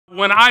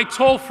When I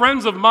told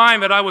friends of mine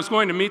that I was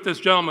going to meet this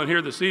gentleman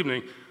here this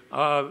evening,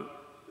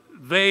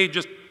 they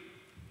just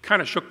kind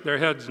of shook their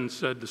heads and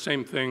said the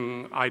same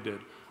thing I did.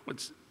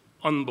 It's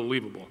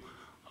unbelievable.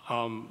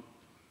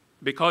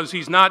 Because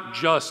he's not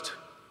just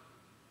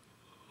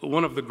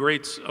one of the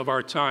greats of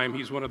our time,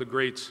 he's one of the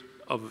greats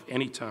of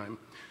any time.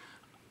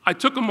 I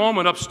took a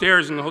moment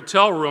upstairs in the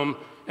hotel room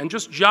and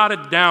just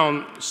jotted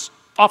down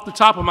off the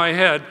top of my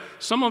head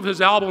some of his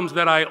albums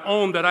that I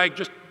owned that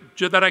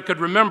I could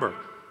remember.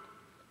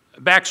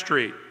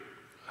 Backstreet,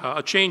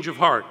 A Change of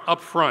Heart, Up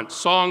Front,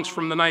 Songs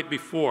from the Night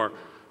Before,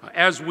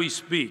 As We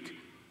Speak,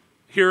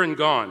 Here and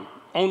Gone,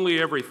 Only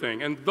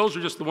Everything, and those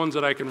are just the ones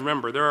that I can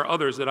remember. There are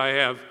others that I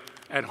have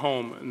at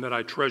home and that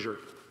I treasure.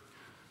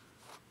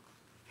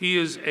 He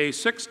is a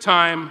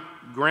 6-time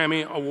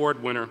Grammy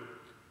Award winner,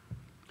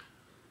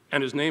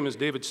 and his name is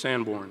David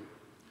Sanborn.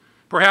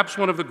 Perhaps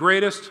one of the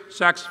greatest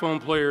saxophone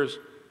players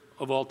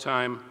of all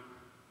time.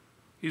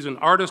 He's an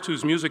artist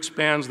whose music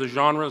spans the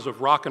genres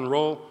of rock and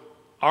roll,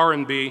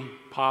 R&B,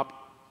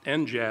 pop,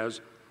 and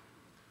jazz.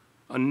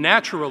 A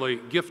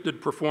naturally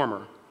gifted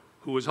performer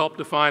who has helped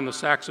define the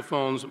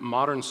saxophone's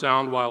modern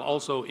sound while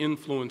also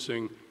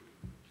influencing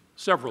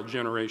several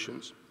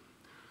generations.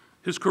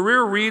 His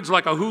career reads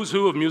like a who's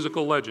who of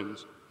musical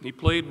legends. He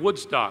played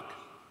Woodstock.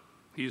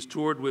 He has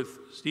toured with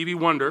Stevie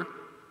Wonder.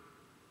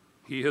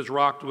 He has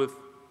rocked with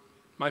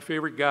my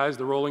favorite guys,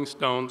 the Rolling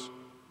Stones.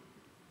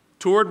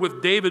 Toured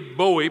with David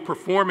Bowie,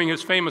 performing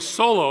his famous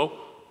solo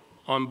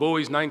on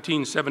Bowie's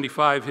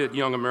 1975 hit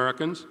Young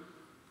Americans.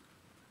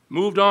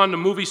 Moved on to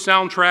movie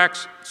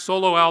soundtracks,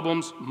 solo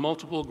albums,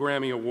 multiple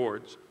Grammy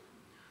Awards.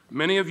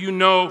 Many of you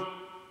know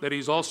that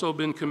he's also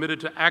been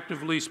committed to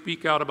actively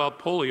speak out about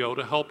polio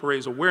to help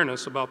raise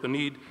awareness about the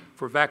need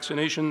for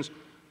vaccinations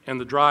and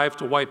the drive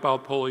to wipe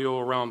out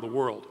polio around the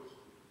world.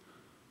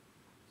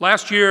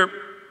 Last year,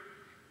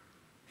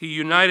 he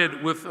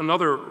united with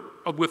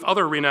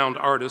other renowned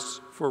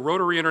artists for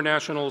Rotary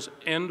International's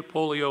End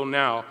Polio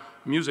Now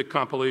music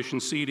compilation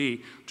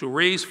CD to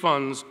raise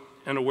funds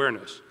and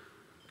awareness.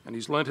 And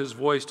he's lent his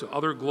voice to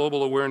other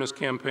global awareness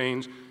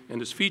campaigns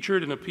and is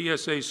featured in a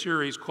PSA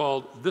series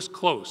called This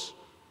Close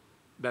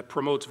that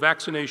promotes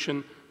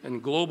vaccination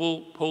and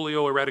global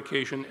polio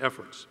eradication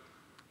efforts.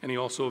 And he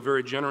also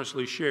very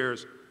generously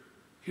shares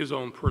his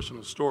own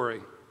personal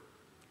story.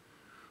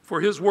 For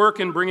his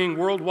work in bringing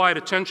worldwide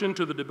attention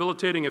to the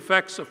debilitating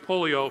effects of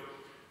polio,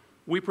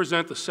 we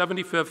present the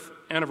 75th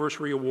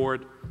Anniversary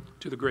Award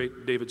to the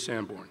great David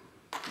Sanborn.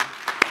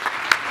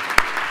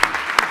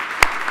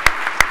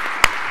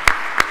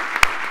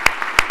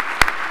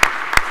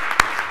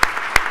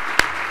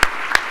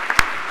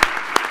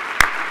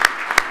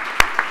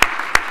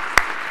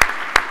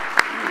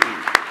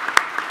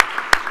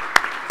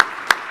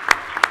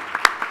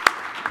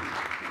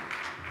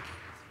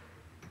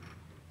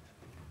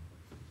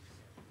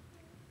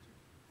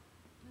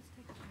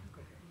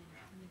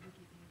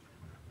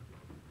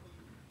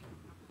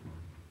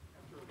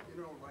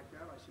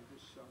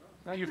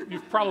 Now,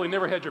 you've probably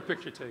never had your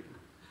picture taken.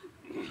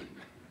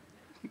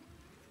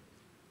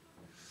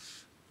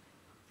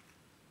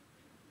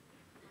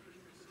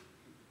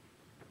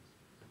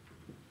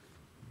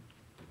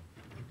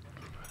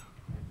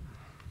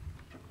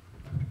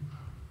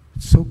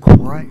 It's so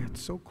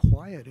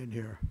quiet in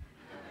here.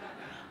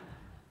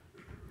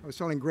 I was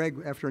telling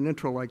Greg after an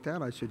intro like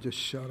that, I should just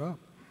shut up.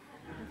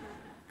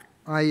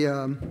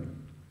 I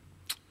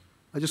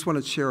just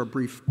want to share a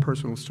brief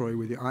personal story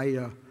with you.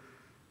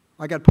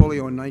 I got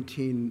polio in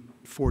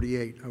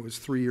 1948. I was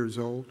 3 years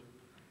old.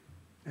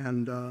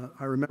 And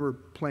I remember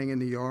playing in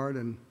the yard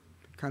and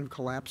kind of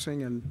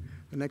collapsing, and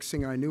the next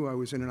thing I knew, I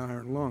was in an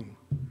iron lung.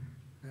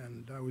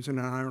 And I was in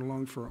an iron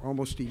lung for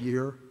almost a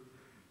year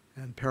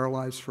and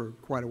paralyzed for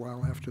quite a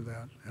while after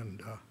that.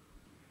 And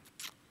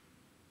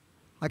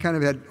I kind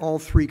of had all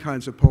 3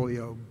 kinds of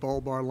polio,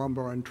 bulbar,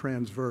 lumbar, and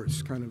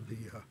transverse, kind of the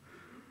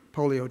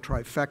polio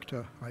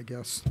trifecta, I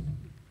guess.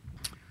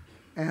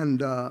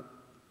 And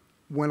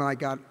when I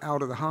got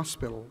out of the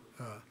hospital,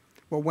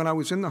 well, when I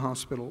was in the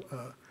hospital,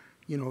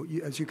 you know,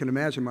 as you can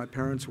imagine, my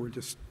parents were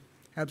just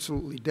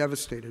absolutely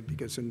devastated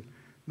because in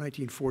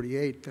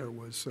 1948 there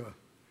was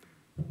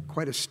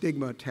quite a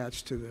stigma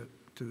attached to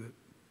the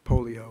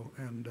polio,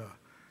 and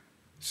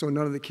so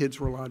none of the kids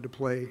were allowed to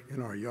play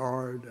in our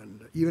yard,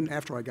 and even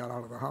after I got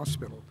out of the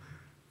hospital,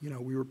 you know,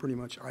 we were pretty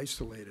much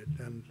isolated.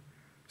 And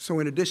so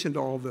in addition to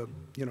all the,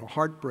 you know,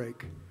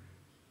 heartbreak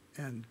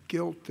and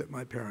guilt that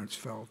my parents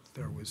felt,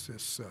 there was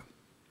this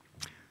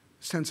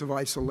sense of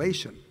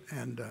isolation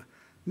and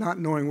not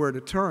knowing where to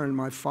turn.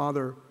 My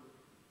father,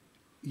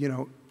 you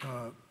know,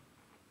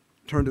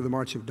 turned to the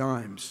March of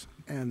Dimes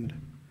and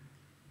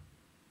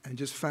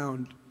just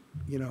found,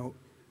 you know,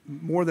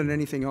 more than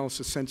anything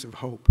else, a sense of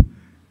hope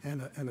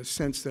and a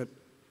sense that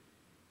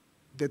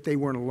they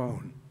weren't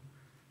alone.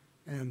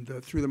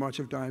 And through the March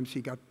of Dimes, he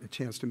got a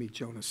chance to meet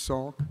Jonas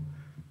Salk,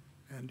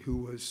 and who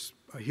was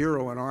a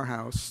hero in our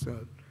house.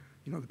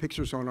 You know, the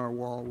pictures on our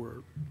wall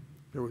were,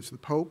 there was the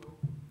Pope,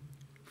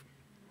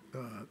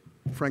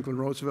 Franklin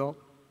Roosevelt,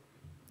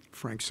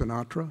 Frank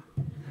Sinatra,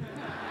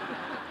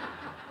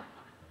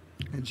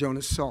 and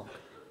Jonas Salk.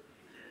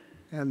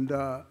 And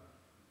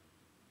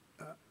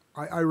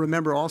I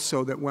remember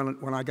also that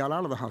when I got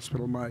out of the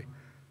hospital, my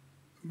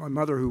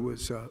mother, who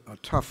was a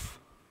tough,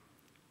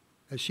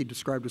 as she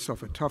described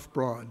herself, a tough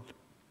broad,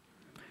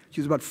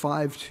 she was about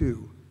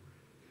 5'2",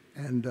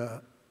 and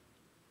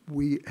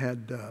we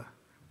had,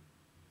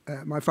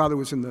 my father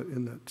was in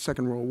the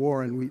Second World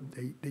War,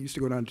 and they used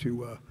to go down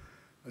to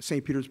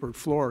St. Petersburg,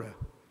 Florida,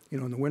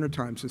 in the winter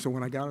times. And so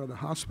when I got out of the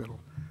hospital,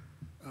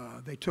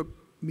 they took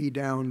me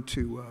down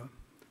to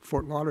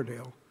Fort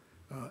Lauderdale,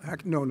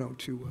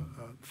 to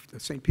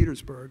St.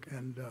 Petersburg,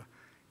 and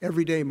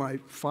every day my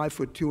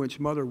 5'2"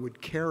 mother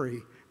would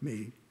carry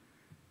me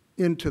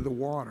into the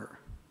water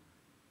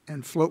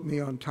and float me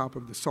on top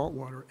of the salt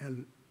water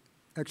and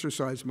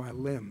exercise my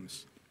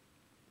limbs.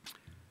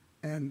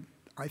 And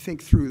I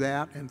think through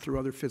that and through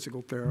other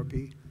physical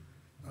therapy,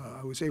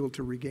 I was able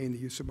to regain the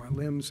use of my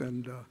limbs,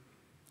 and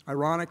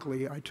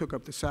ironically, I took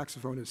up the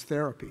saxophone as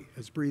therapy,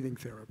 as breathing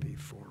therapy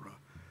for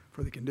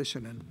the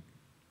condition, and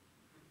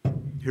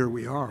here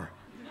we are.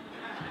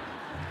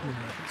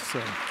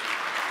 So.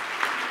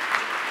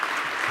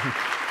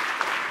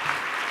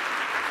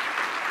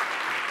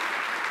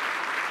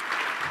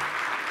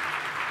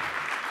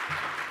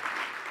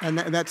 And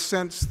that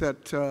sense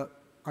that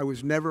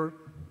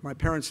my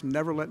parents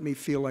never let me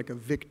feel like a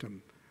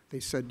victim. They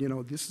said,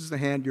 this is the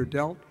hand you're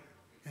dealt,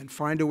 and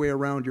find a way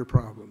around your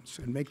problems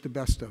and make the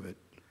best of it.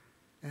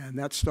 And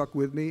that stuck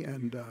with me,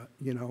 and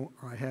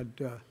I had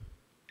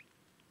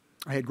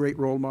great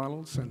role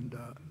models, and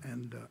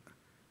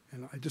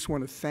I just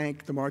want to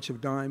thank the March of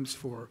Dimes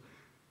for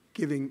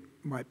giving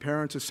my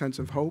parents a sense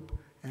of hope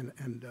and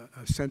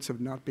a sense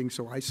of not being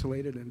so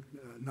isolated and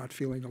not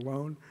feeling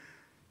alone.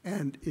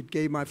 And it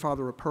gave my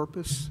father a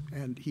purpose,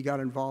 and he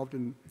got involved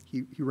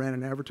he ran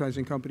an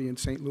advertising company in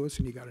St. Louis,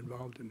 and he got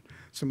involved in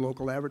some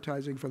local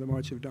advertising for the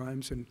March of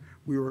Dimes, and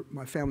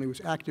my family was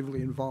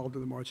actively involved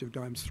in the March of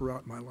Dimes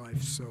throughout my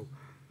life. So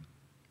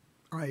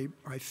I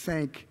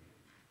thank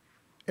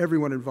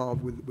everyone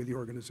involved with the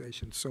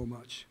organization so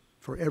much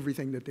for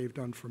everything that they've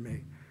done for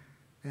me.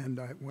 And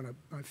I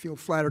feel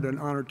flattered and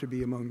honored to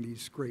be among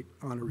these great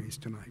honorees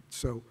tonight.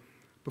 So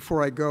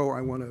before I go,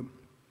 I want to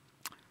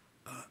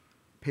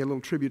pay a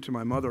little tribute to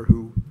my mother,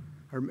 who,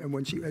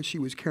 as she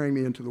was carrying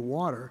me into the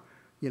water,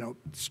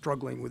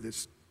 struggling with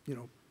this,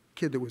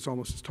 kid that was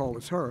almost as tall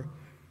as her,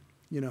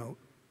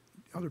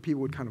 other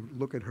people would kind of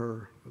look at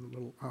her a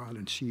little odd,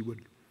 and she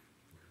would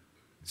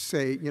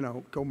say,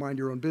 go mind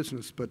your own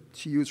business, but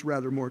she used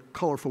rather more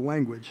colorful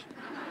language.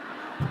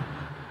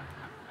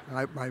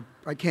 I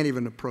can't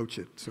even approach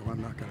it, so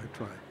I'm not going to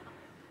try.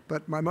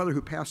 But my mother,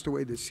 who passed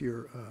away this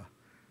year,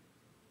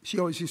 she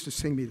always used to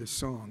sing me this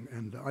song,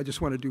 and I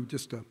just want to do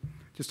just a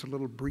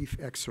little brief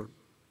excerpt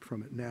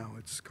from it now.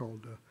 It's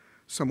called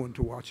Someone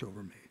to Watch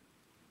Over Me.